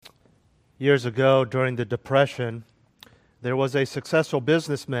Years ago, during the Depression, there was a successful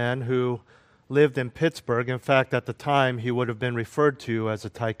businessman who lived in Pittsburgh. In fact, at the time, he would have been referred to as a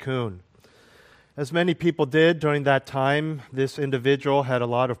tycoon. As many people did during that time, this individual had a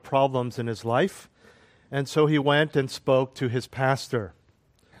lot of problems in his life, and so he went and spoke to his pastor.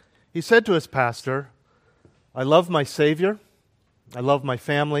 He said to his pastor, "I love my Savior, I love my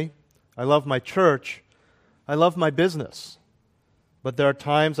family, I love my church, I love my business. But there are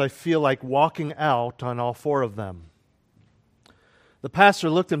times I feel like walking out on all four of them." The pastor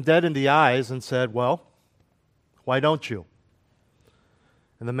looked him dead in the eyes and said, "Well, why don't you?"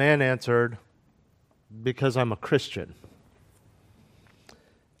 And the man answered, "Because I'm a Christian."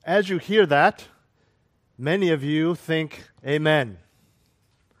 As you hear that, many of you think, "Amen."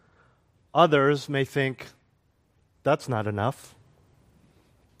 Others may think, "That's not enough."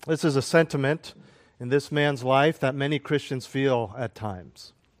 This is a sentiment in this man's life that many Christians feel at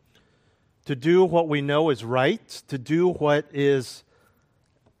times. To do what we know is right, to do what is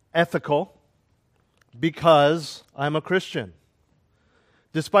ethical, because I'm a Christian,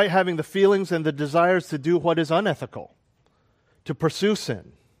 despite having the feelings and the desires to do what is unethical, to pursue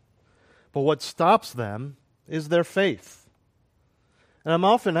sin. But what stops them is their faith. And I'm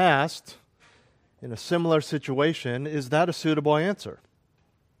often asked, in a similar situation, is that a suitable answer?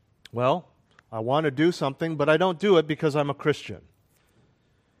 Well, I want to do something, but I don't do it because I'm a Christian.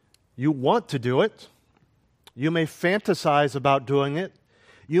 You want to do it. You may fantasize about doing it.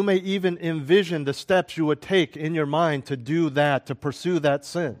 You may even envision the steps you would take in your mind to do that, to pursue that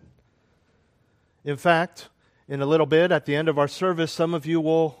sin. In fact, in a little bit, at the end of our service, some of you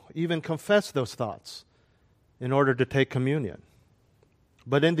will even confess those thoughts in order to take communion.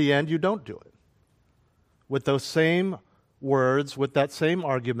 But in the end, you don't do it. With those same words, with that same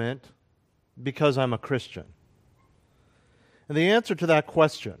argument, because I'm a Christian. And the answer to that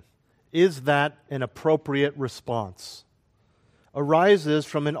question, is that an appropriate response, arises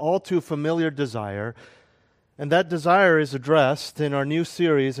from an all too familiar desire, and that desire is addressed in our new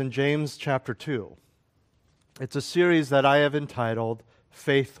series in James chapter 2. It's a series that I have entitled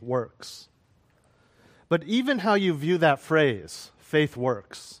Faith Works. But even how you view that phrase, faith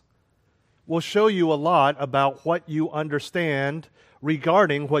works, will show you a lot about what you understand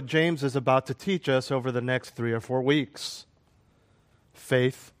regarding what James is about to teach us over the next 3 or 4 weeks.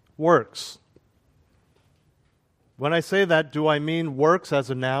 Faith works. When I say that, do I mean works as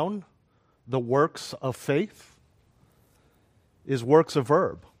a noun? The works of faith? Is works a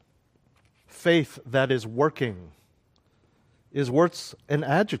verb? Faith that is working. Is works an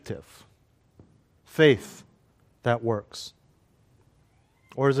adjective? Faith that works.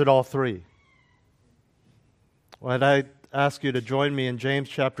 Or is it all three? Well, I ask you to join me in James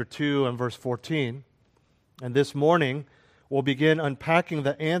chapter 2 and verse 14. And this morning, we'll begin unpacking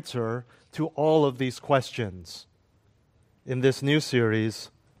the answer to all of these questions in this new series,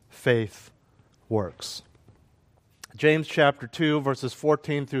 Faith Works. James chapter 2, verses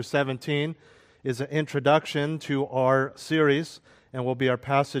 14 through 17 is an introduction to our series and will be our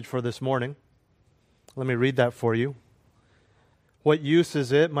passage for this morning. Let me read that for you. "What use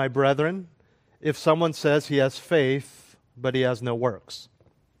is it, my brethren, if someone says he has faith, but he has no works?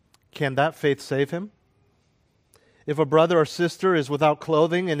 Can that faith save him? If a brother or sister is without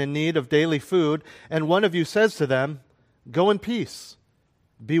clothing and in need of daily food, and one of you says to them, 'Go in peace,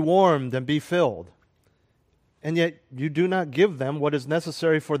 be warmed and be filled,' and yet you do not give them what is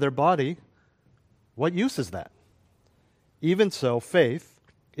necessary for their body, what use is that? Even so, faith,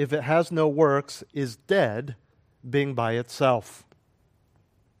 if it has no works, is dead, being by itself."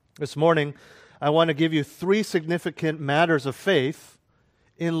 This morning, I want to give you 3 significant matters of faith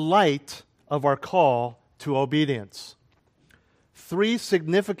in light of our call to obedience. 3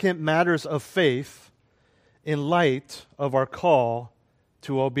 significant matters of faith in light of our call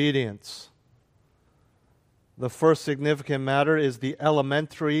to obedience. The first significant matter is the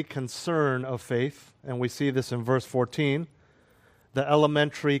elementary concern of faith, and we see this in verse 14. The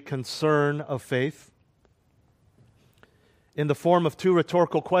elementary concern of faith. In the form of 2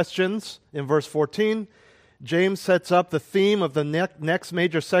 rhetorical questions, in verse 14, James sets up the theme of the next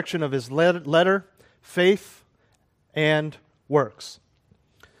major section of his letter, faith and works.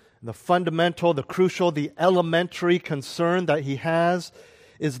 The fundamental, the crucial, the elementary concern that he has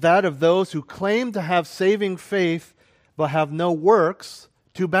is that of those who claim to have saving faith but have no works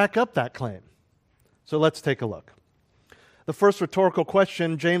to back up that claim. So let's take a look. The first rhetorical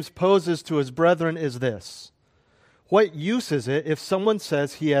question James poses to his brethren is this: what use is it if someone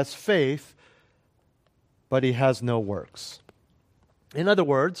says he has faith but he has no works? In other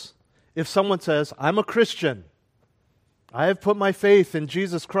words, if someone says, "I'm a Christian, I have put my faith in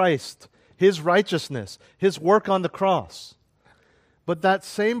Jesus Christ, His righteousness, His work on the cross. But that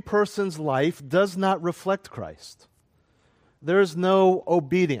same person's life does not reflect Christ. There is no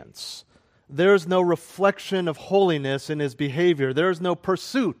obedience. There is no reflection of holiness in his behavior. There is no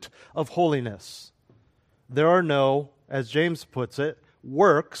pursuit of holiness. There are no, as James puts it,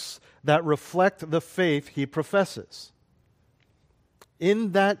 works that reflect the faith he professes.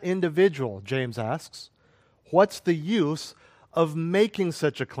 In that individual, James asks, what's the use of making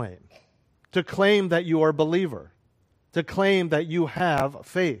such a claim? To claim that you are a believer, to claim that you have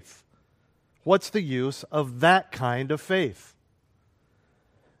faith. What's the use of that kind of faith?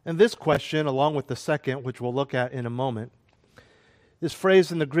 And this question, along with the second, which we'll look at in a moment, is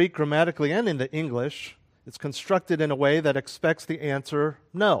phrased in the Greek grammatically and in the English. It's constructed in a way that expects the answer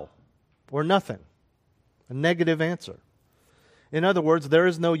no or nothing, a negative answer. In other words, there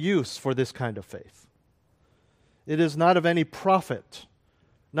is no use for this kind of faith. It is not of any profit,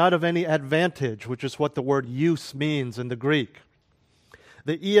 not of any advantage, which is what the word use means in the Greek.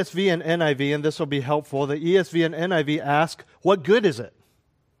 The ESV and NIV, and this will be helpful, the ESV and NIV ask, what good is it?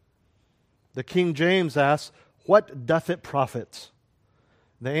 The King James asks, what doth it profit?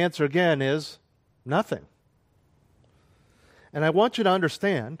 The answer again is nothing. And I want you to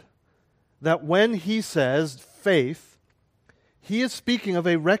understand that when he says faith, he is speaking of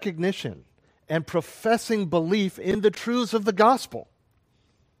a recognition and professing belief in the truths of the gospel.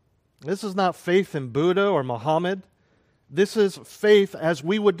 This is not faith in Buddha or Muhammad. This is faith as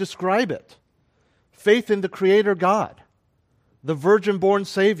we would describe it. Faith in the Creator God, the virgin-born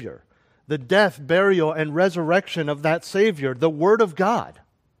Savior, the death, burial, and resurrection of that Savior, the Word of God.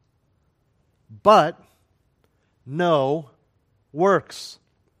 But no works.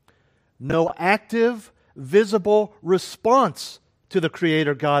 No active, visible response to the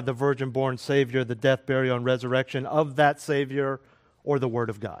Creator God, the virgin-born Savior, the death, burial, and resurrection of that Savior, or the Word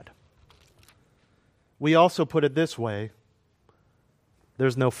of God. We also put it this way,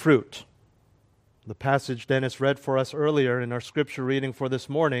 there's no fruit. The passage Dennis read for us earlier in our scripture reading for this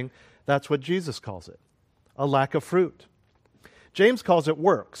morning, that's what Jesus calls it, a lack of fruit. James calls it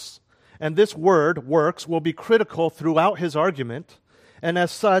works, and this word, works, will be critical throughout his argument, and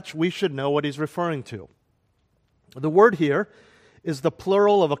as such, we should know what he's referring to. The word here is the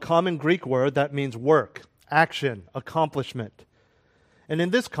plural of a common Greek word that means work, action, accomplishment. And in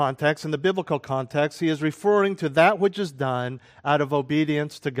this context, in the biblical context, he is referring to that which is done out of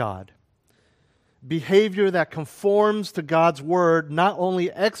obedience to God. Behavior that conforms to God's word, not only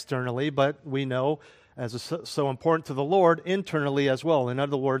externally, but we know, as is so important to the Lord, internally as well. In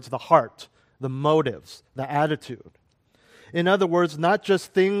other words, the heart, the motives, the attitude. In other words, not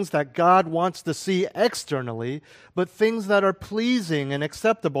just things that God wants to see externally, but things that are pleasing and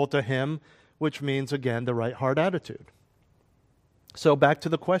acceptable to Him, which means, again, the right heart attitude. So back to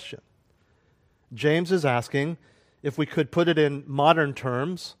the question. James is asking, if we could put it in modern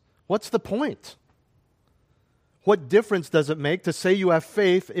terms, what's the point? What difference does it make to say you have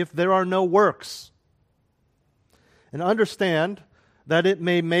faith if there are no works? And understand that it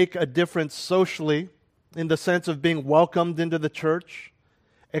may make a difference socially in the sense of being welcomed into the church,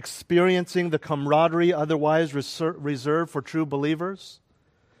 experiencing the camaraderie otherwise reserved for true believers.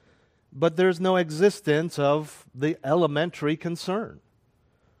 But there's no existence of the elementary concern.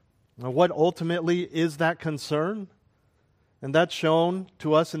 Now, what ultimately is that concern? And that's shown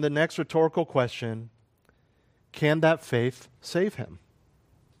to us in the next rhetorical question, can that faith save him?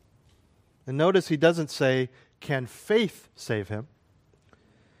 And notice he doesn't say, can faith save him?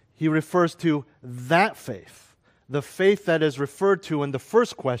 He refers to that faith, the faith that is referred to in the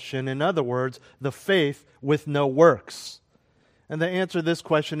first question, in other words, the faith with no works. And the answer to this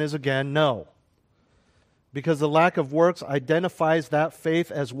question is again, no. Because the lack of works identifies that faith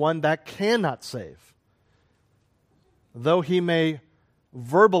as one that cannot save. Though he may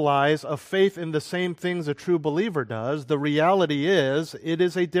verbalize a faith in the same things a true believer does, the reality is it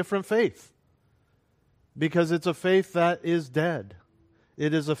is a different faith. Because it's a faith that is dead.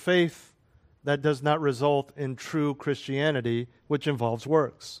 It is a faith that does not result in true Christianity, which involves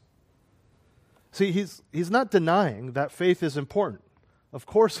works. See, he's not denying that faith is important. Of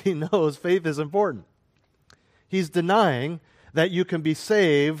course he knows faith is important. He's denying that you can be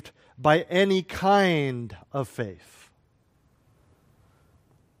saved by any kind of faith.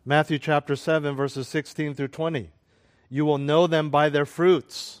 Matthew chapter 7, verses 16 through 20. You will know them by their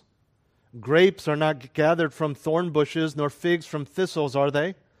fruits. Grapes are not gathered from thorn bushes, nor figs from thistles, are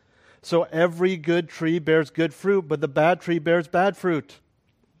they? So every good tree bears good fruit, but the bad tree bears bad fruit.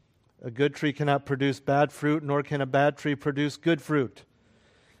 A good tree cannot produce bad fruit, nor can a bad tree produce good fruit.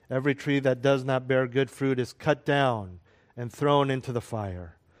 Every tree that does not bear good fruit is cut down and thrown into the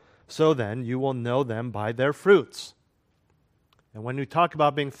fire. So then you will know them by their fruits. And when we talk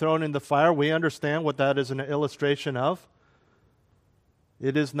about being thrown in the fire, we understand what that is an illustration of.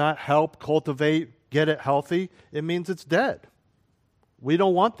 It is not help, cultivate, get it healthy. It means it's dead. We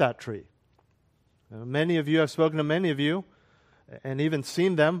don't want that tree. Many of you, I've spoken to many of you, and even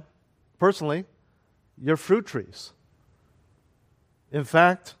seen them personally. You're fruit trees. In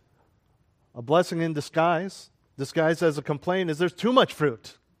fact, a blessing in disguise, disguised as a complaint, is there's too much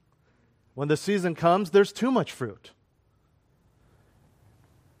fruit. When the season comes, there's too much fruit.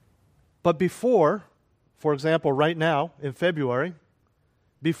 But before, for example, right now in February,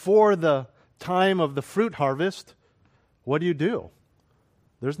 before the time of the fruit harvest, what do?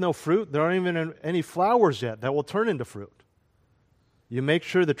 There's no fruit. There aren't even any flowers yet that will turn into fruit. You make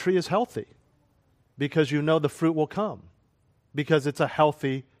sure the tree is healthy because you know the fruit will come because it's a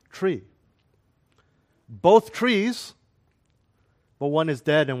healthy tree. Both trees, but one is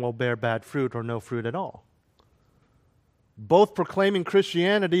dead and will bear bad fruit or no fruit at all. Both proclaiming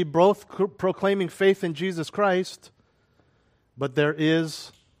Christianity, both proclaiming faith in Jesus Christ, but there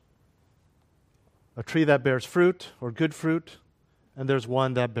is a tree that bears fruit or good fruit, and there's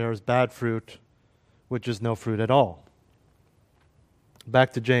one that bears bad fruit, which is no fruit at all.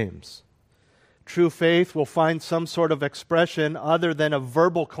 Back to James. True faith will find some sort of expression other than a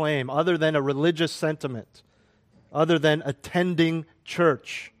verbal claim, other than a religious sentiment, other than attending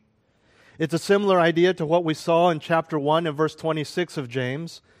church. It's a similar idea to what we saw in chapter 1 and verse 26 of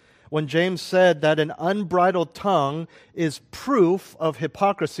James, when James said that an unbridled tongue is proof of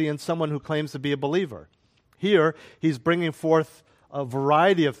hypocrisy in someone who claims to be a believer. Here, he's bringing forth a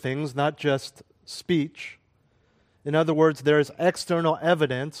variety of things, not just speech. In other words, there is external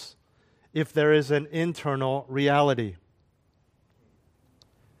evidence if there is an internal reality.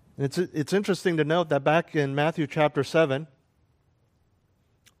 It's interesting to note that back in Matthew chapter 7,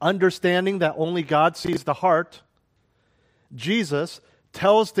 understanding that only God sees the heart, Jesus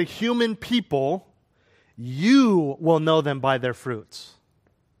tells the human people, you will know them by their fruits.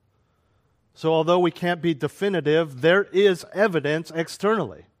 So although we can't be definitive, there is evidence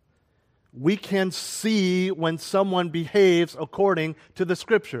externally. We can see when someone behaves according to the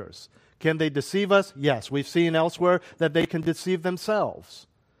Scriptures. Can they deceive us? Yes. We've seen elsewhere that they can deceive themselves.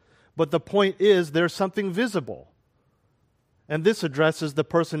 But the point is, there's something visible. And this addresses the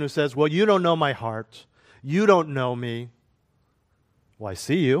person who says, well, you don't know my heart. You don't know me. Well, I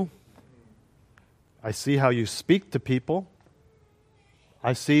see you. I see how you speak to people.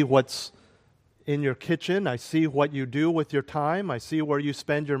 I see what's in your kitchen. I see what you do with your time. I see where you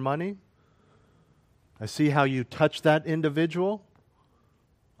spend your money. I see how you touch that individual.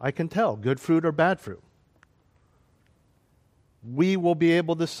 I can tell, good fruit or bad fruit. We will be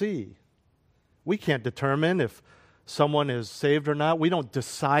able to see. We can't determine if someone is saved or not. We don't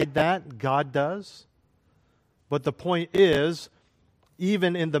decide that. God does. But the point is,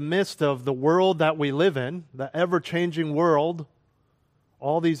 even in the midst of the world that we live in, the ever-changing world,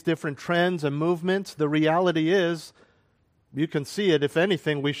 all these different trends and movements, the reality is, you can see it. If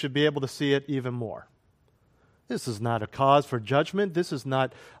anything, we should be able to see it even more. This is not a cause for judgment. This is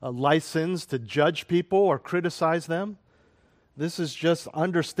not a license to judge people or criticize them. This is just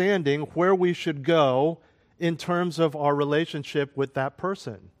understanding where we should go in terms of our relationship with that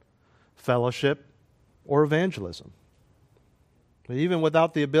person, fellowship or evangelism. But even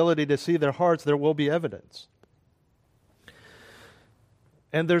without the ability to see their hearts, there will be evidence.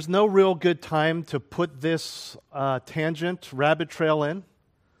 And there's no real good time to put this tangent, rabbit trail in,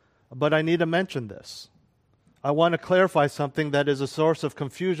 but I need to mention this. I want to clarify something that is a source of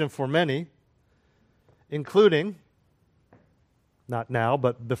confusion for many, including, not now,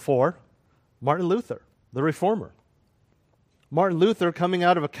 but before, Martin Luther, the Reformer. Martin Luther, coming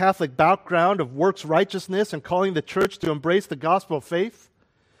out of a Catholic background of works righteousness and calling the church to embrace the gospel of faith,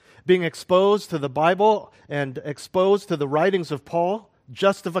 being exposed to the Bible and exposed to the writings of Paul,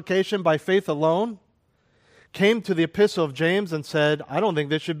 justification by faith alone, came to the epistle of James and said, I don't think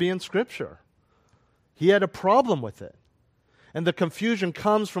this should be in Scripture. He had a problem with it. And the confusion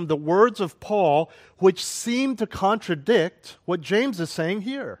comes from the words of Paul, which seem to contradict what James is saying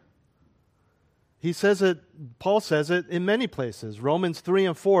here. He says it, Paul says it in many places. Romans 3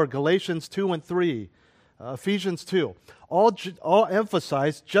 and 4, Galatians 2 and 3, Ephesians 2. All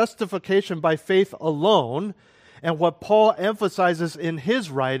emphasize justification by faith alone. And what Paul emphasizes in his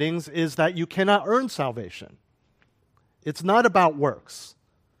writings is that you cannot earn salvation. It's not about works.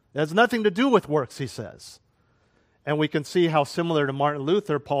 It has nothing to do with works, he says. And we can see how similar to Martin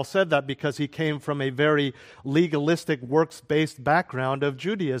Luther, Paul said that because he came from a very legalistic, works-based background of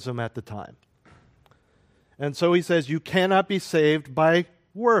Judaism at the time. And so he says, you cannot be saved by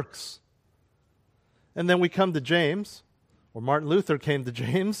works. And then we come to James, or Martin Luther came to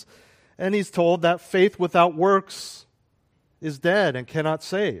James, and he's told that faith without works is dead and cannot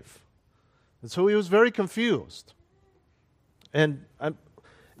save. And so he was very confused. And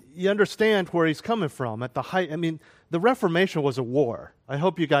you understand where he's coming from at the height. I mean, the Reformation was a war. I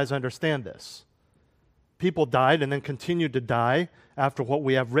hope you guys understand this. People died and then continued to die after what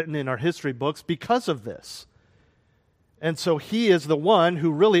we have written in our history books because of this. And so he is the one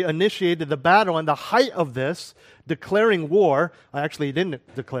who really initiated the battle and the height of this, declaring war. Actually, he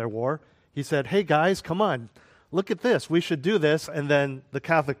didn't declare war. He said, hey guys, come on, look at this. We should do this. And then the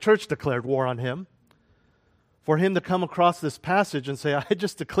Catholic Church declared war on him. For him to come across this passage and say, I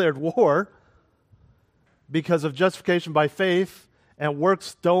just declared war because of justification by faith and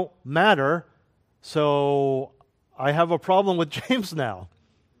works don't matter, so I have a problem with James now.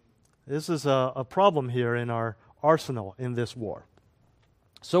 This is a problem here in our arsenal in this war.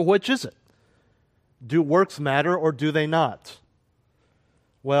 So which is it? Do works matter or do they not?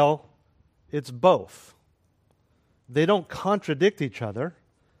 Well, it's both. They don't contradict each other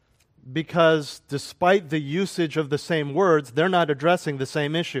because despite the usage of the same words, they're not addressing the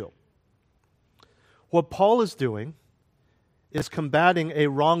same issue. What Paul is doing is combating a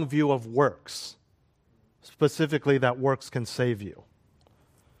wrong view of works, specifically that works can save you.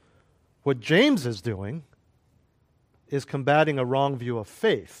 What James is doing is combating a wrong view of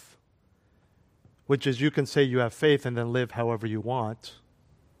faith, which is you can say you have faith and then live however you want,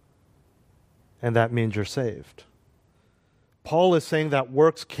 and that means you're saved. Paul is saying that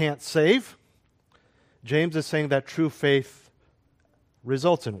works can't save. James is saying that true faith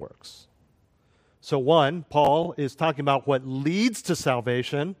results in works. So one, Paul is talking about what leads to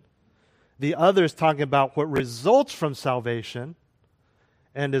salvation. The other is talking about what results from salvation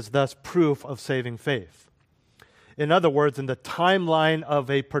and is thus proof of saving faith. In other words, in the timeline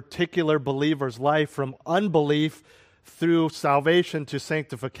of a particular believer's life from unbelief through salvation to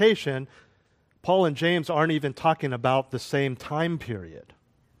sanctification, Paul and James aren't even talking about the same time period.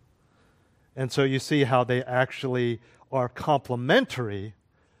 And so you see how they actually are complementary,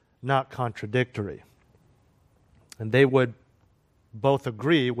 not contradictory. And they would both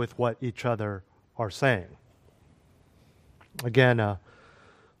agree with what each other are saying. Again, a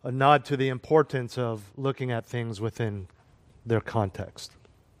nod to the importance of looking at things within their context.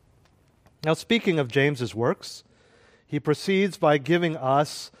 Now, speaking of James's works, he proceeds by giving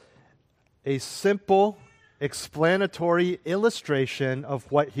us a simple, explanatory illustration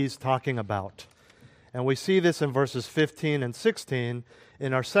of what he's talking about. And we see this in verses 15 and 16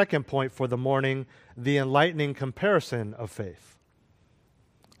 in our second point for the morning, the enlightening comparison of faith.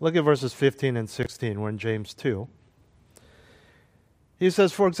 Look at verses 15 and 16. We're in James 2. He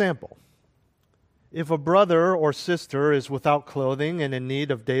says, for example, if a brother or sister is without clothing and in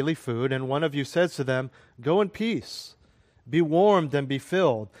need of daily food, and one of you says to them, go in peace, be warmed and be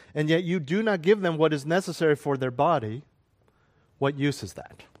filled, and yet you do not give them what is necessary for their body, what use is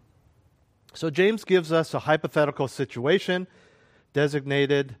that? So James gives us a hypothetical situation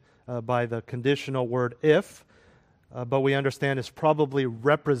designated by the conditional word if, but we understand is probably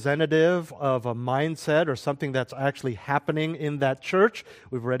representative of a mindset or something that's actually happening in that church.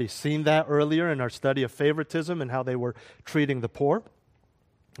 We've already seen that earlier in our study of favoritism and how they were treating the poor.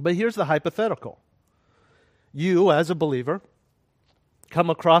 But here's the hypothetical. You, as a believer, come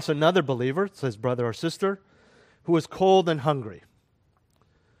across another believer, it says brother or sister, who is cold and hungry.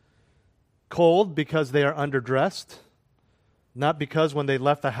 Cold because they are underdressed, not because when they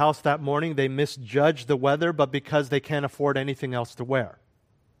left the house that morning they misjudged the weather, but because they can't afford anything else to wear.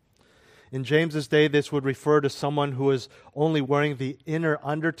 In James's day, this would refer to someone who is only wearing the inner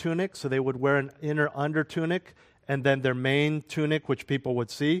undertunic, so they would wear an inner undertunic and then their main tunic, which people would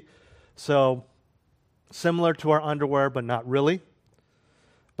see. So similar to our underwear, but not really.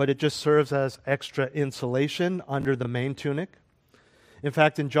 But it just serves as extra insulation under the main tunic. In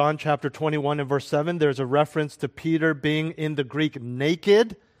fact, in John chapter 21 and verse 7, there's a reference to Peter being in the Greek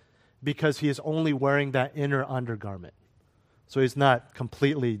naked because he is only wearing that inner undergarment. So he's not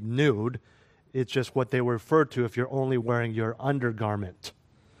completely nude. It's just what they refer to if you're only wearing your undergarment.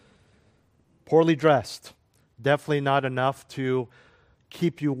 Poorly dressed. Definitely not enough to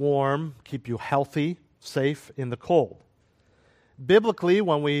keep you warm, keep you healthy, safe in the cold. Biblically,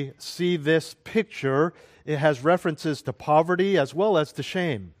 when we see this picture, it has references to poverty as well as to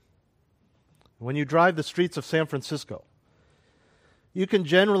shame. When you drive the streets of San Francisco, you can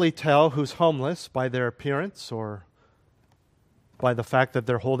generally tell who's homeless by their appearance or by the fact that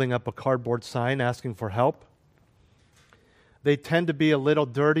they're holding up a cardboard sign asking for help. They tend to be a little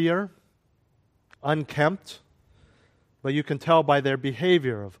dirtier, unkempt, but you can tell by their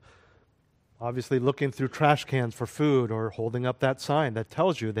behavior of obviously looking through trash cans for food or holding up that sign that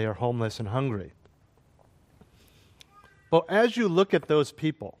tells you they are homeless and hungry. But as you look at those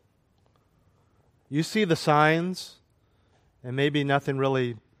people, you see the signs, and maybe nothing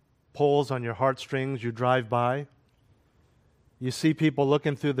really pulls on your heartstrings. You drive by. You see people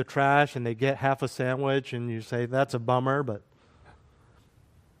looking through the trash, and they get half a sandwich, and you say, that's a bummer, but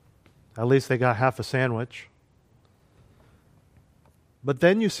at least they got half a sandwich. But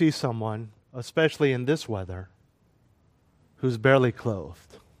then you see someone, especially in this weather, who's barely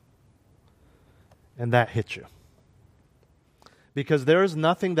clothed, and that hits you. Because there is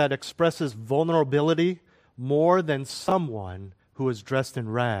nothing that expresses vulnerability more than someone who is dressed in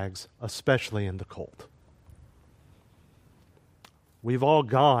rags, especially in the cold. We've all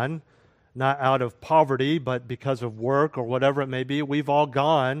gone, not out of poverty, but because of work or whatever it may be, we've all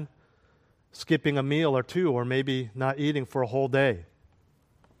gone skipping a meal or two, or maybe not eating for a whole day.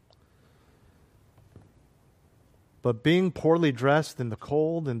 But being poorly dressed in the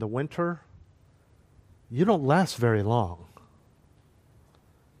cold, in the winter, you don't last very long.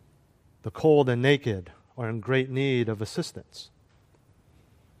 The cold and naked are in great need of assistance.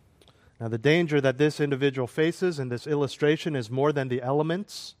 Now, the danger that this individual faces in this illustration is more than the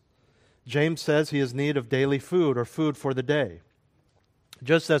elements. James says he has need of daily food or food for the day.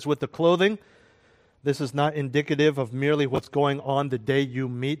 Just as with the clothing, this is not indicative of merely what's going on the day you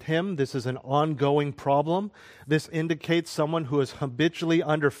meet him. This is an ongoing problem. This indicates someone who is habitually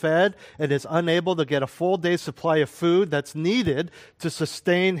underfed and is unable to get a full day's supply of food that's needed to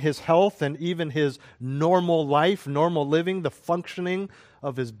sustain his health and even his normal life, normal living, the functioning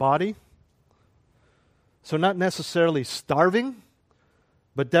of his body. So not necessarily starving,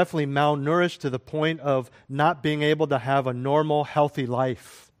 but definitely malnourished to the point of not being able to have a normal, healthy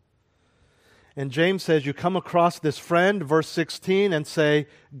life. And James says, you come across this friend, verse 16, and say,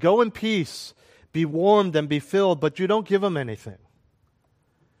 go in peace, be warmed and be filled, but you don't give him anything.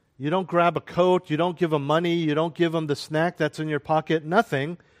 You don't grab a coat, you don't give him money, you don't give him the snack that's in your pocket,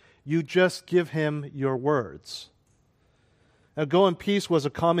 nothing. You just give him your words. Now, go in peace was a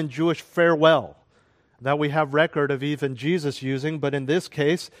common Jewish farewell that we have record of even Jesus using, but in this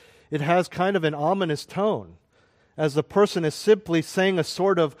case, it has kind of an ominous tone, as the person is simply saying a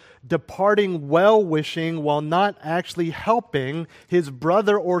sort of departing well-wishing while not actually helping his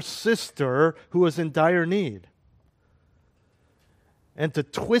brother or sister who is in dire need. And to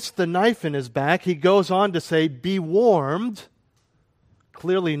twist the knife in his back, he goes on to say, be warmed,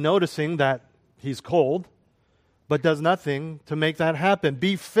 clearly noticing that he's cold, but does nothing to make that happen.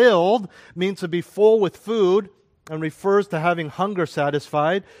 Be filled means to be full with food and refers to having hunger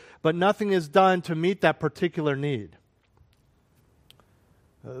satisfied, but nothing is done to meet that particular need.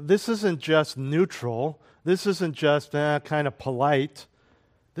 This isn't just neutral. This isn't just kind of polite.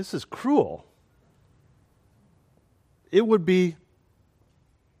 This is cruel. It would be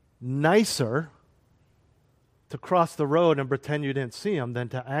nicer to cross the road and pretend you didn't see him than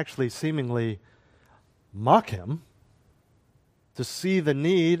to actually seemingly mock him, to see the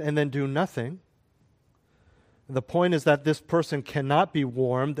need and then do nothing. The point is that this person cannot be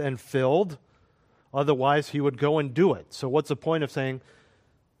warmed and filled, otherwise he would go and do it. So what's the point of saying,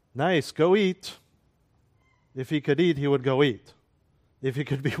 nice, go eat? If he could eat, he would go eat. If he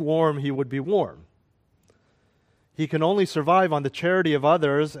could be warm, he would be warm. He can only survive on the charity of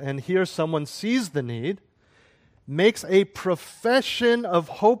others, and here someone sees the need, makes a profession of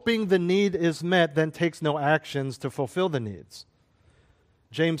hoping the need is met, then takes no actions to fulfill the needs.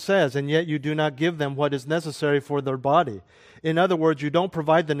 James says, and yet you do not give them what is necessary for their body. In other words, you don't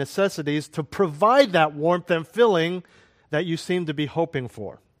provide the necessities to provide that warmth and filling that you seem to be hoping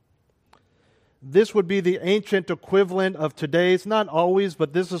for. This would be the ancient equivalent of today's, not always,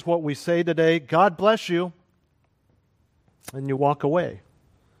 but this is what we say today, God bless you, and you walk away.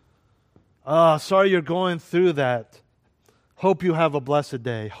 Sorry you're going through that. Hope you have a blessed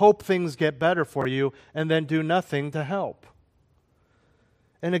day. Hope things get better for you, and then do nothing to help.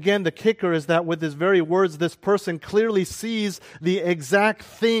 And again, the kicker is that with his very words, this person clearly sees the exact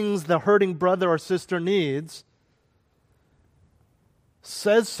things the hurting brother or sister needs,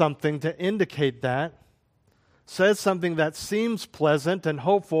 says something to indicate that, says something that seems pleasant and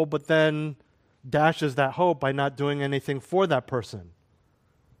hopeful, but then dashes that hope by not doing anything for that person.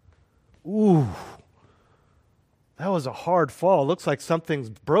 Ooh, that was a hard fall. Looks like something's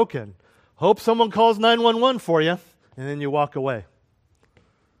broken. Hope someone calls 911 for you, and then you walk away.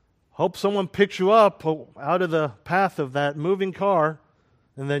 Hope someone picks you up out of the path of that moving car,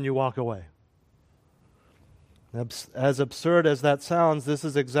 and then you walk away. As absurd as that sounds, this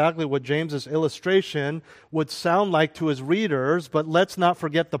is exactly what James's illustration would sound like to his readers, but let's not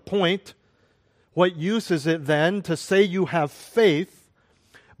forget the point. What use is it then to say you have faith,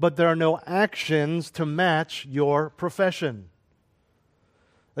 but there are no actions to match your profession?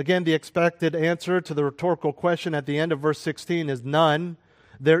 Again, the expected answer to the rhetorical question at the end of verse 16 is none.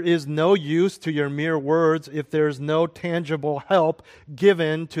 There is no use to your mere words if there is no tangible help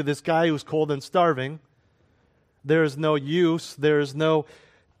given to this guy who's cold and starving. There is no use, there is no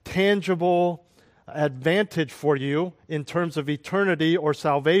tangible advantage for you in terms of eternity or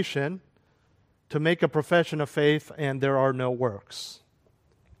salvation to make a profession of faith, and there are no works.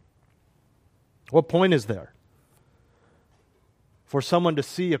 What point is there for someone to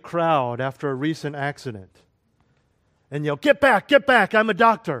see a crowd after a recent accident and yell, get back, I'm a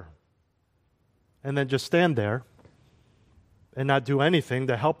doctor," and then just stand there and not do anything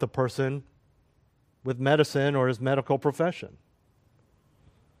to help the person with medicine or his medical profession?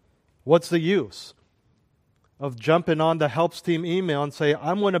 What's the use of jumping on the helps team email and say,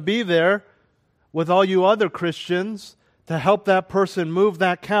 "I'm going to be there with all you other Christians to help that person move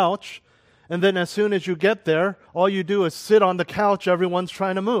that couch," and then as soon as you get there, all you do is sit on the couch everyone's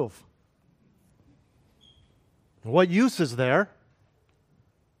trying to move? What use is there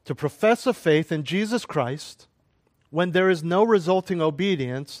to profess a faith in Jesus Christ when there is no resulting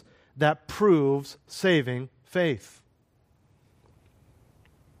obedience that proves saving faith?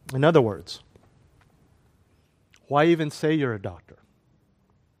 In other words, why even say you're a doctor?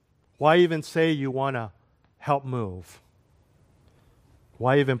 Why even say you want to help move?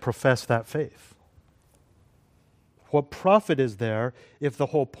 Why even profess that faith? What profit is there if the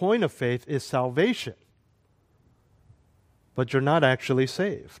whole point of faith is salvation, but you're not actually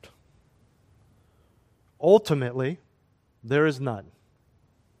saved? Ultimately, there is none.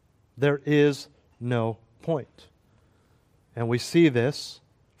 There is no point. And we see this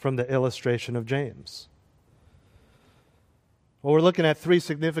from the illustration of James. Well, we're looking at three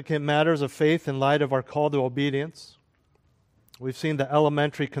significant matters of faith in light of our call to obedience. We've seen the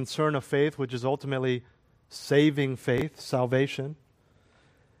elementary concern of faith, which is ultimately saving faith, salvation.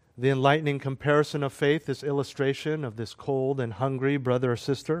 The enlightening comparison of faith, this illustration of this cold and hungry brother or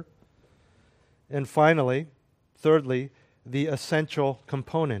sister. And finally, thirdly, the essential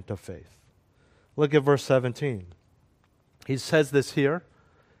component of faith. Look at verse 17. He says this here,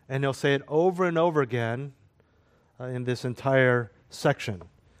 and he'll say it over and over again in this entire section.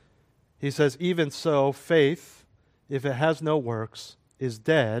 He says, "Even so, faith, if it has no works, is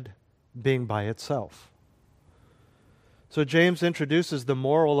dead, being by itself." So James introduces the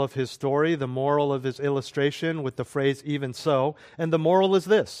moral of his story, the moral of his illustration with the phrase, "even so." And the moral is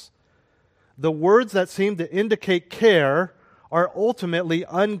this: the words that seem to indicate care are ultimately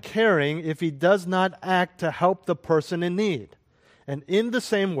uncaring if he does not act to help the person in need. And in the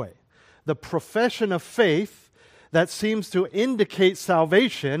same way, the profession of faith that seems to indicate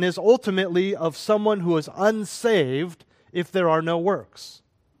salvation is ultimately of someone who is unsaved if there are no works.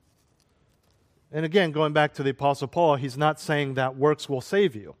 And again, going back to the Apostle Paul, he's not saying that works will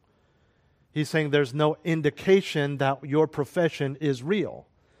save you. He's saying there's no indication that your profession is real.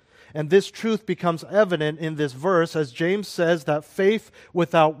 And this truth becomes evident in this verse as James says that faith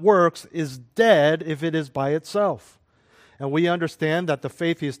without works is dead if it is by itself. And we understand that the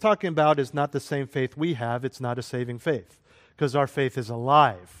faith he is talking about is not the same faith we have. It's not a saving faith, because our faith is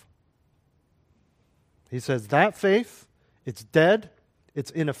alive. He says that faith, it's dead, it's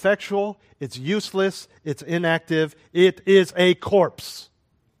ineffectual, it's useless, it's inactive, it is a corpse.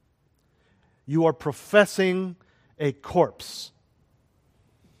 You are professing a corpse.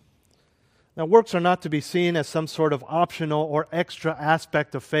 Now, works are not to be seen as some sort of optional or extra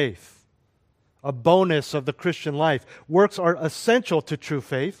aspect of faith, a bonus of the Christian life. Works are essential to true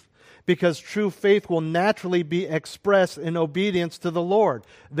faith because true faith will naturally be expressed in obedience to the Lord.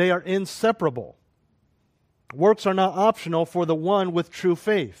 They are inseparable. Works are not optional for the one with true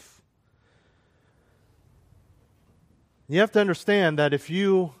faith. You have to understand that if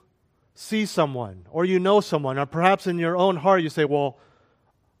you see someone or you know someone, or perhaps in your own heart you say, "Well,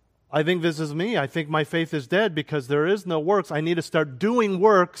 I think this is me. I think my faith is dead because there is no works. I need to start doing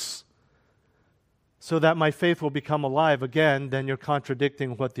works so that my faith will become alive." Again, then you're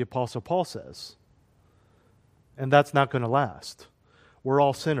contradicting what the Apostle Paul says. And that's not going to last. We're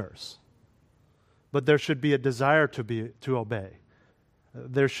all sinners. But there should be a desire to obey.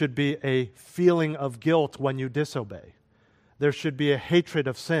 There should be a feeling of guilt when you disobey. There should be a hatred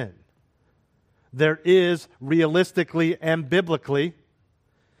of sin. There is realistically and biblically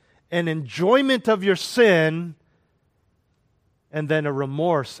an enjoyment of your sin and then a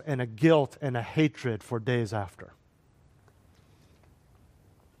remorse and a guilt and a hatred for days after.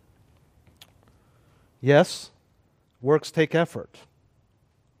 Yes, works take effort.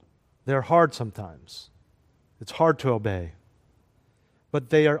 They're hard sometimes. It's hard to obey.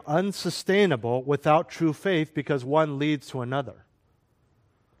 But they are unsustainable without true faith because one leads to another.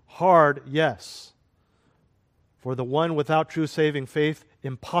 Hard, yes. For the one without true saving faith,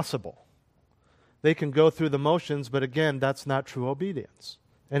 impossible. They can go through the motions, but again, that's not true obedience.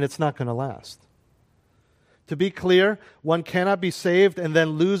 And it's not going to last. To be clear, one cannot be saved and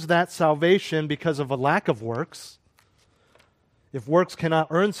then lose that salvation because of a lack of works. If works cannot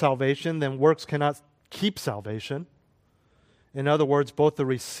earn salvation, then works cannot keep salvation. In other words, both the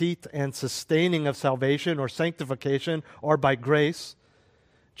receipt and sustaining of salvation or sanctification are by grace.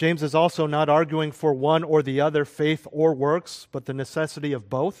 James is also not arguing for one or the other, faith or works, but the necessity of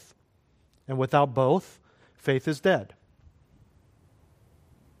both. And without both, faith is dead.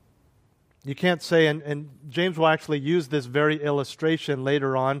 You can't say, and James will actually use this very illustration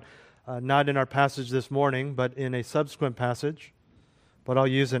later on, not in our passage this morning, but in a subsequent passage, but I'll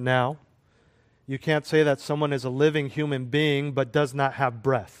use it now. You can't say that someone is a living human being but does not have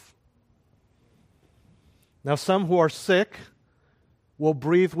breath. Now, some who are sick will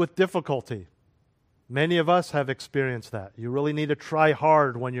breathe with difficulty. Many of us have experienced that. You really need to try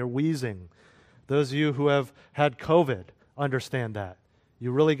hard when you're wheezing. Those of you who have had COVID understand that.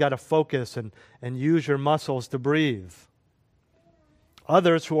 You really got to focus and use your muscles to breathe.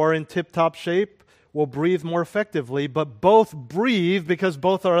 Others who are in tip-top shape will breathe more effectively, but both breathe because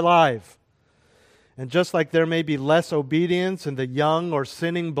both are alive. And just like there may be less obedience in the young or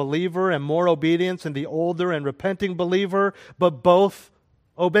sinning believer and more obedience in the older and repenting believer, but both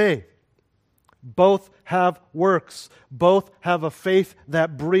obey. Both have works. Both have a faith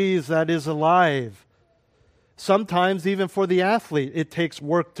that breathes, that is alive. Sometimes, even for the athlete, it takes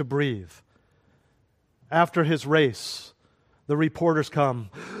work to breathe. After his race, the reporters come,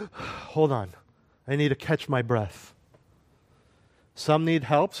 hold on, I need to catch my breath. Some need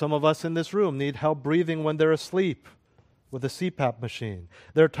help. Some of us in this room need help breathing when they're asleep with a CPAP machine.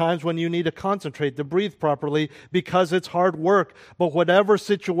 There are times when you need to concentrate to breathe properly because it's hard work. But whatever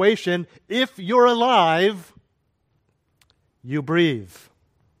situation, if you're alive, you breathe.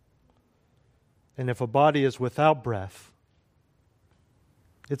 And if a body is without breath,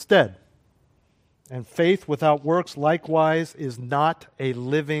 it's dead. And faith without works, likewise, is not a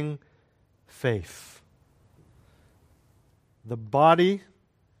living faith. The body,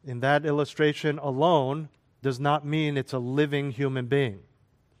 in that illustration alone, does not mean it's a living human being.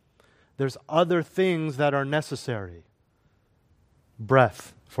 There's other things that are necessary.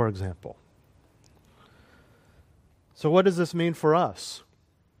 Breath, for example. So what does this mean for us?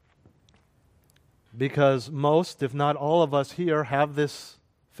 Because most, if not all of us here, have this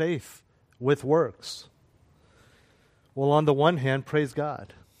faith with works. Well, on the one hand, praise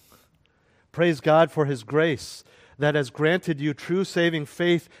God. Praise God for His grace that has granted you true saving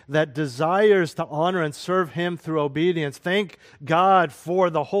faith that desires to honor and serve Him through obedience. Thank God for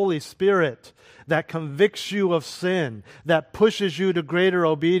the Holy Spirit that convicts you of sin, that pushes you to greater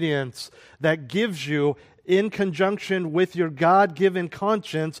obedience, that gives you, in conjunction with your God-given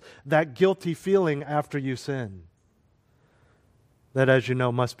conscience, that guilty feeling after you sin. That, as you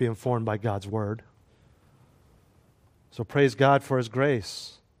know, must be informed by God's Word. So praise God for His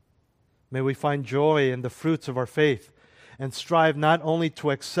grace. May we find joy in the fruits of our faith and strive not only to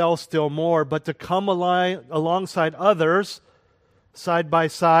excel still more, but to come alongside others, side by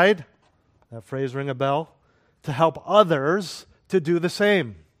side, that phrase ring a bell, to help others to do the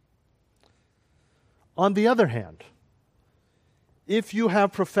same. On the other hand, if you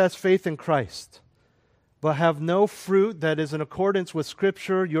have professed faith in Christ, but have no fruit that is in accordance with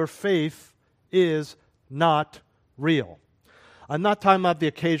Scripture, your faith is not real. I'm not talking about the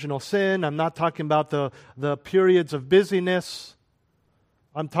occasional sin. I'm not talking about the periods of busyness.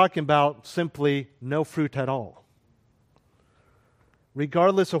 I'm talking about simply no fruit at all.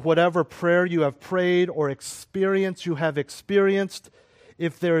 Regardless of whatever prayer you have prayed or experience you have experienced,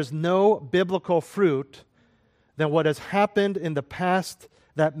 if there is no biblical fruit, then what has happened in the past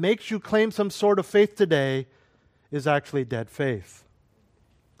that makes you claim some sort of faith today is actually dead faith.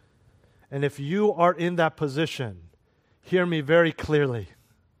 And if you are in that position, hear me very clearly.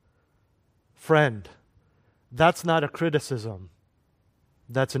 Friend, that's not a criticism.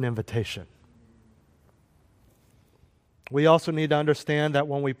 That's an invitation. We also need to understand that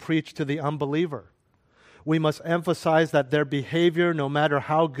when we preach to the unbeliever, we must emphasize that their behavior, no matter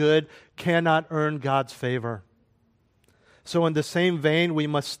how good, cannot earn God's favor. So in the same vein, we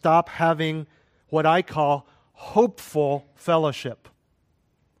must stop having what I call hopeful fellowship.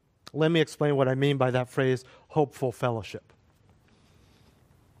 Let me explain what I mean by that phrase, hopeful fellowship.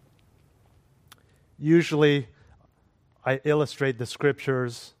 Usually, I illustrate the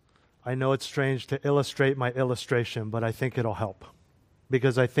scriptures. I know it's strange to illustrate my illustration, but I think it'll help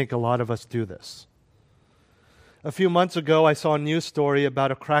because I think a lot of us do this. A few months ago, I saw a news story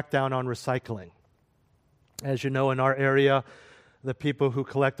about a crackdown on recycling. As you know, in our area, the people who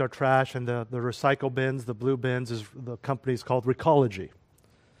collect our trash and the recycle bins, the blue bins, is the company's called Recology.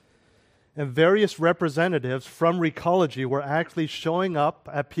 And various representatives from Recology were actually showing up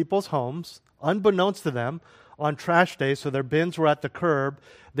at people's homes, unbeknownst to them, on trash day, so their bins were at the curb.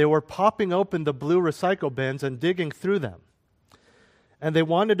 They were popping open the blue recycle bins and digging through them. And they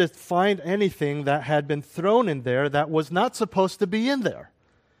wanted to find anything that had been thrown in there that was not supposed to be in there.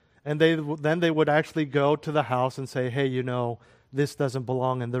 And then they would actually go to the house and say, hey, you know, this doesn't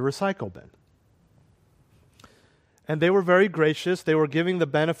belong in the recycle bin. And they were very gracious. They were giving the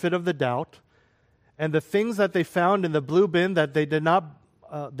benefit of the doubt. And the things that they found in the blue bin that did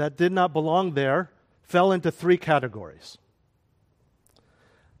not belong there fell into three categories.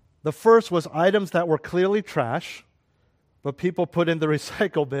 The first was items that were clearly trash, but people put in the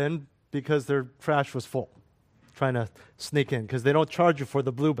recycle bin because their trash was full, trying to sneak in, because they don't charge you for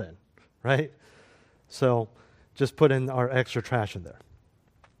the blue bin, right? So just put in our extra trash in there.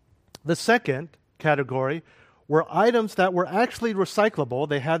 The second category were items that were actually recyclable.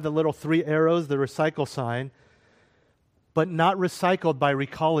 They had the little three arrows, the recycle sign, but not recycled by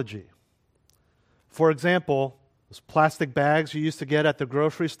Recology. For example, those plastic bags you used to get at the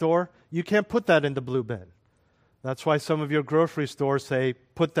grocery store, you can't put that in the blue bin. That's why some of your grocery stores say,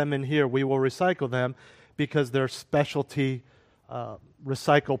 put them in here, we will recycle them, because they're specialty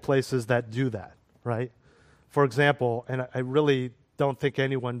recycle places that do that, right? For example, and I really don't think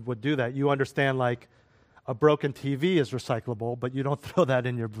anyone would do that, you understand like a broken TV is recyclable, but you don't throw that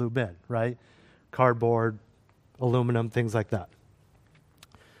in your blue bin, right? Cardboard, aluminum, things like that.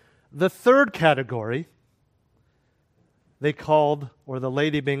 The third category they called, or the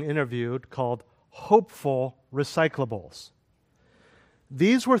lady being interviewed called, hopeful recyclables.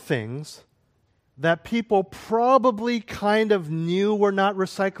 These were things that people probably kind of knew were not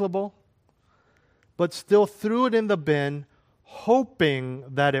recyclable, but still threw it in the bin, hoping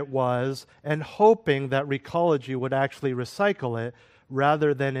that it was, and hoping that Recology would actually recycle it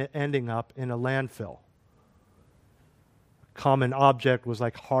rather than it ending up in a landfill. Common object was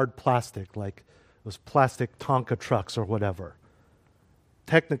like hard plastic, like those plastic Tonka trucks or whatever.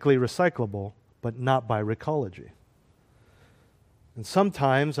 Technically recyclable, but not by Recology. And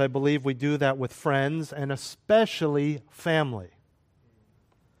sometimes I believe we do that with friends and especially family.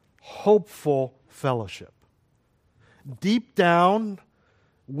 Hopeful fellowship. Deep down,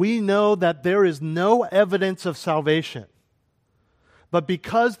 we know that there is no evidence of salvation. But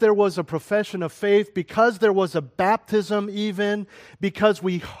because there was a profession of faith, because there was a baptism even, because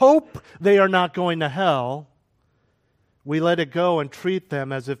we hope they are not going to hell, we let it go and treat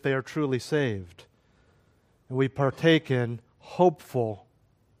them as if they are truly saved. And we partake in hopeful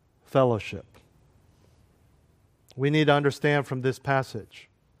fellowship. We need to understand from this passage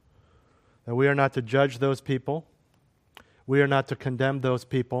that we are not to judge those people. We are not to condemn those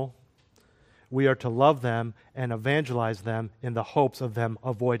people. We are to love them and evangelize them in the hopes of them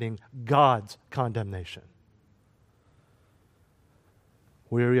avoiding God's condemnation.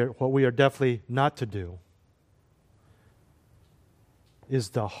 What we are definitely not to do is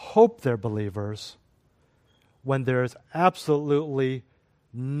to hope they're believers when there is absolutely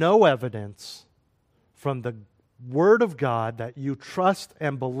no evidence from the Word of God that you trust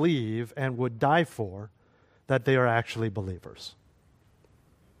and believe and would die for that they are actually believers.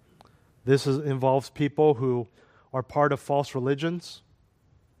 This involves people who are part of false religions,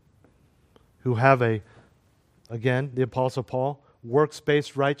 who have again, the Apostle Paul,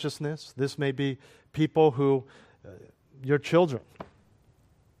 works-based righteousness. This may be people who, your children,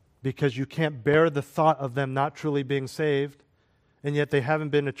 because you can't bear the thought of them not truly being saved, and yet they haven't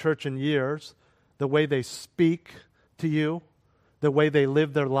been to church in years. The way they speak to you, the way they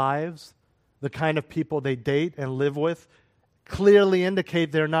live their lives, the kind of people they date and live with, clearly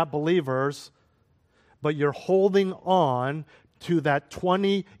indicate they're not believers, but you're holding on to that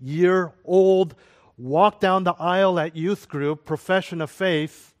 20-year-old walk down the aisle at youth group profession of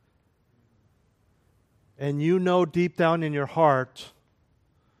faith, and you know deep down in your heart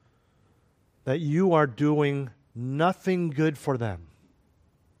that you are doing nothing good for them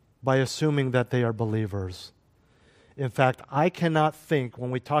by assuming that they are believers. In fact, I cannot think, when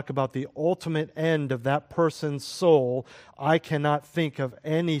we talk about the ultimate end of that person's soul, I cannot think of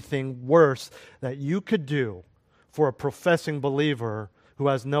anything worse that you could do for a professing believer who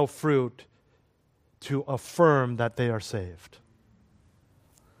has no fruit to affirm that they are saved.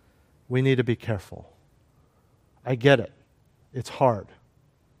 We need to be careful. I get it. It's hard.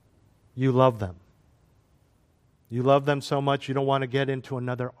 You love them. You love them so much you don't want to get into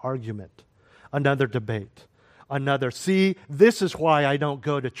another argument, another debate, see, this is why I don't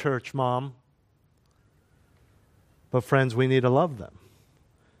go to church, Mom. But friends, we need to love them.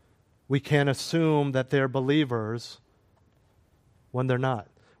 We can't assume that they're believers when they're not.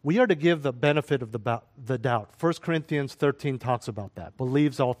 We are to give the benefit of the doubt. 1 Corinthians 13 talks about that.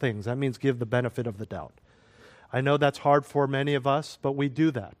 Believes all things. That means give the benefit of the doubt. I know that's hard for many of us, but we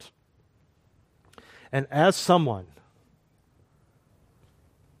do that. And as someone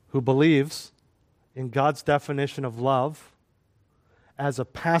who believes in God's definition of love, as a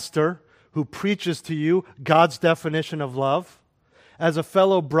pastor who preaches to you God's definition of love, as a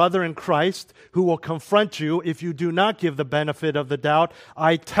fellow brother in Christ who will confront you if you do not give the benefit of the doubt,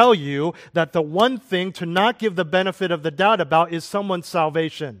 I tell you that the one thing to not give the benefit of the doubt about is someone's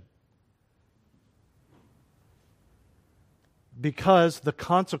salvation. Because the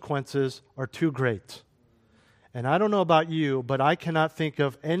consequences are too great. And I don't know about you, but I cannot think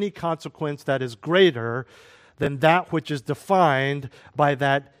of any consequence that is greater than that which is defined by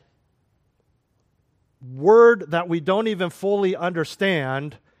that word that we don't even fully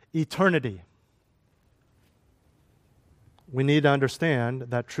understand, eternity. We need to understand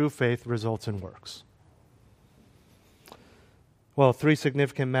that true faith results in works. Well, 3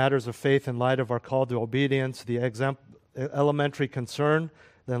 significant matters of faith in light of our call to obedience: the elementary concern,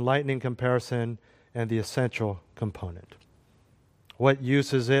 the enlightening comparison, and the essential component. What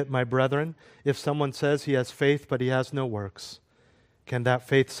use is it, my brethren, if someone says he has faith but he has no works? Can that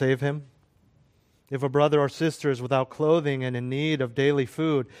faith save him? If a brother or sister is without clothing and in need of daily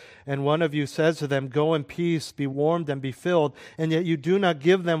food, and one of you says to them, "Go in peace, be warmed and be filled," and yet you do not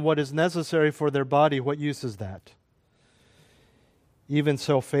give them what is necessary for their body, what use is that? Even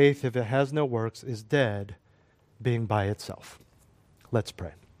so, faith, if it has no works, is dead, being by itself. Let's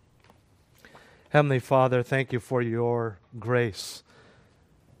pray. Heavenly Father, thank you for your grace,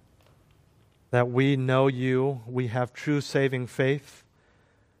 that we know you, we have true saving faith,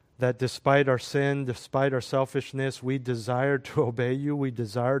 that despite our sin, despite our selfishness, we desire to obey you, we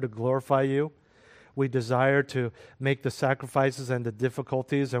desire to glorify you, we desire to make the sacrifices and the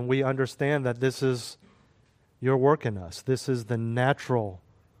difficulties, and we understand that this is your work in us. This is the natural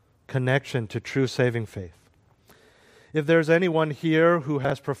connection to true saving faith. If there's anyone here who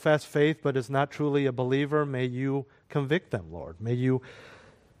has professed faith but is not truly a believer, may you convict them, Lord. May you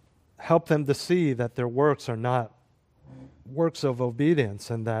help them to see that their works are not works of obedience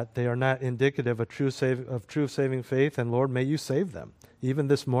and that they are not indicative of true saving faith. And Lord, may you save them, even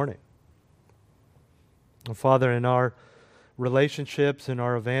this morning. And Father, in our relationships, in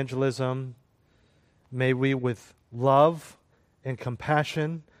our evangelism, may we with love and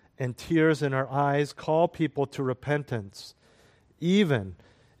compassion and tears in our eyes call people to repentance, even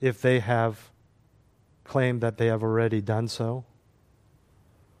if they have claimed that they have already done so.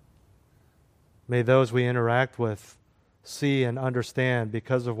 May those we interact with see and understand,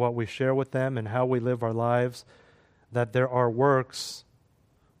 because of what we share with them and how we live our lives, that there are works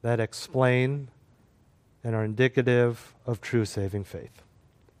that explain and are indicative of true saving faith.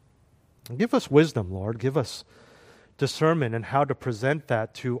 And give us wisdom, Lord. Give us discernment in how to present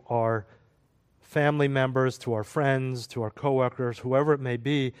that to our family members, to our friends, to our coworkers, whoever it may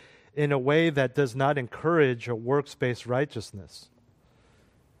be, in a way that does not encourage a works-based righteousness,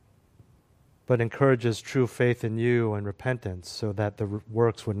 but encourages true faith in you and repentance so that the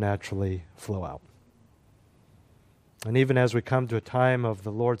works would naturally flow out. And even as we come to a time of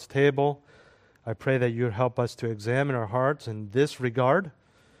the Lord's table, I pray that you would help us to examine our hearts in this regard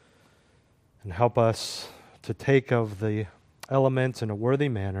and help us to take of the elements in a worthy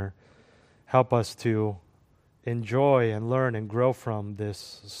manner. Help us to enjoy and learn and grow from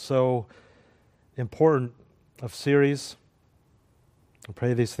this so important of series. I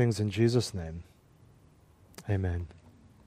pray these things in Jesus' name. Amen.